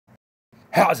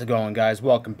How's it going, guys?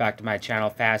 Welcome back to my channel,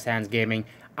 Fast Hands Gaming.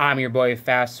 I'm your boy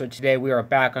Fast. So today we are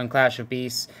back on Clash of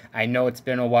Beasts. I know it's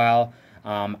been a while.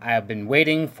 I've been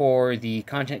waiting for the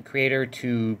content creator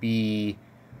to be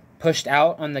pushed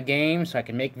out on the game so I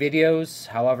can make videos.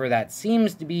 However, that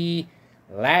seems to be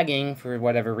lagging for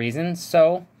whatever reason.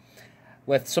 So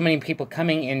with so many people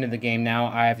coming into the game now,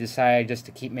 I've decided just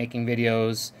to keep making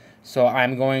videos. So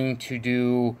I'm going to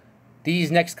do...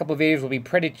 These next couple of videos will be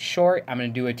pretty short. I'm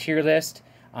going to do a tier list.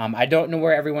 I don't know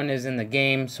where everyone is in the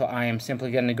game, so I am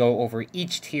simply going to go over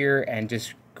each tier and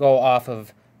just go off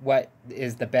of what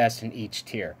is the best in each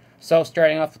tier. So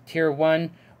starting off with tier 1,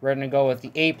 we're going to go with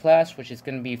the A+, which is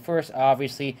going to be first,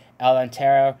 obviously,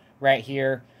 Eeletara right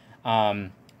here.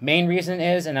 Main reason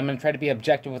is, and I'm going to try to be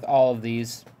objective with all of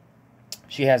these,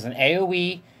 she has an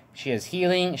AoE, she has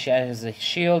healing, she has a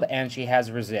shield, and she has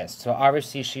resist. So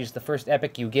obviously she's the first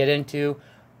epic you get into.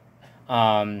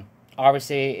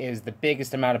 Obviously is the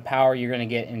biggest amount of power you're going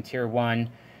to get in tier 1.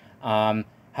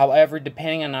 However,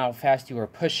 depending on how fast you are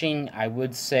pushing, I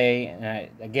would say,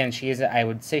 again, I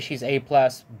would say she's A+,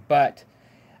 but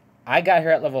I got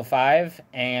her at level 5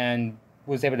 and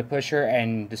was able to push her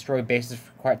and destroy bases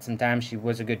for quite some time. She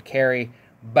was a good carry.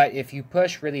 But if you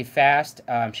push really fast,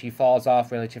 she falls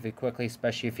off relatively quickly,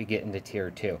 especially if you get into tier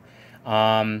 2.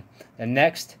 The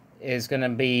next is going to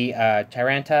be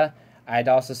Tyranata. I'd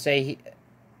also say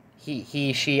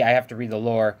she, I have to read the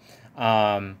lore,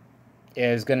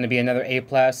 is going to be another A+.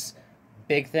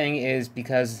 Big thing is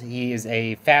because he is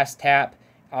a fast tap,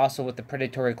 also with the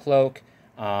predatory cloak.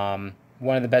 One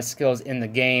of the best skills in the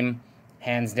game,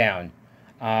 hands down.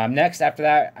 Next, after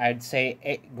that, I'd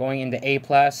say going into A+,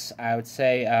 I would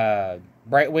say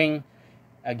Brightwing.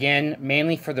 Again,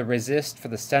 mainly for the resist for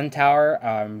the stun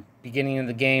tower. Beginning of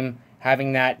the game,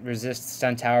 having that resist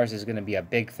stun towers is going to be a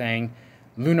big thing.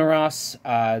 Lunaros,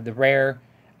 the rare,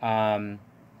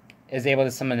 is able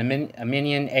to summon a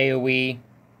minion AoE.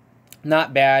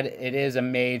 Not bad. It is a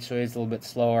mage, so it's a little bit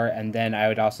slower. And then I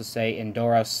would also say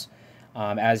Iridoz,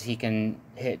 as he can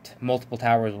hit multiple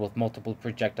towers with multiple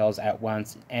projectiles at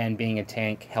once, and being a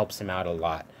tank helps him out a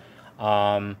lot.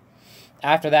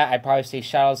 After that, I'd probably say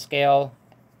Shadow Scale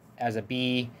as a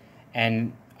B,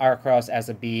 and Arcross as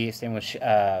a B, same with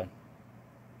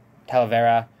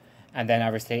Talavera, and then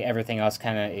obviously everything else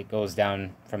kind of it goes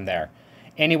down from there.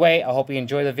 Anyway, I hope you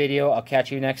enjoy the video. I'll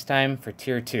catch you next time for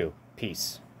Tier 2.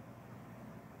 Peace.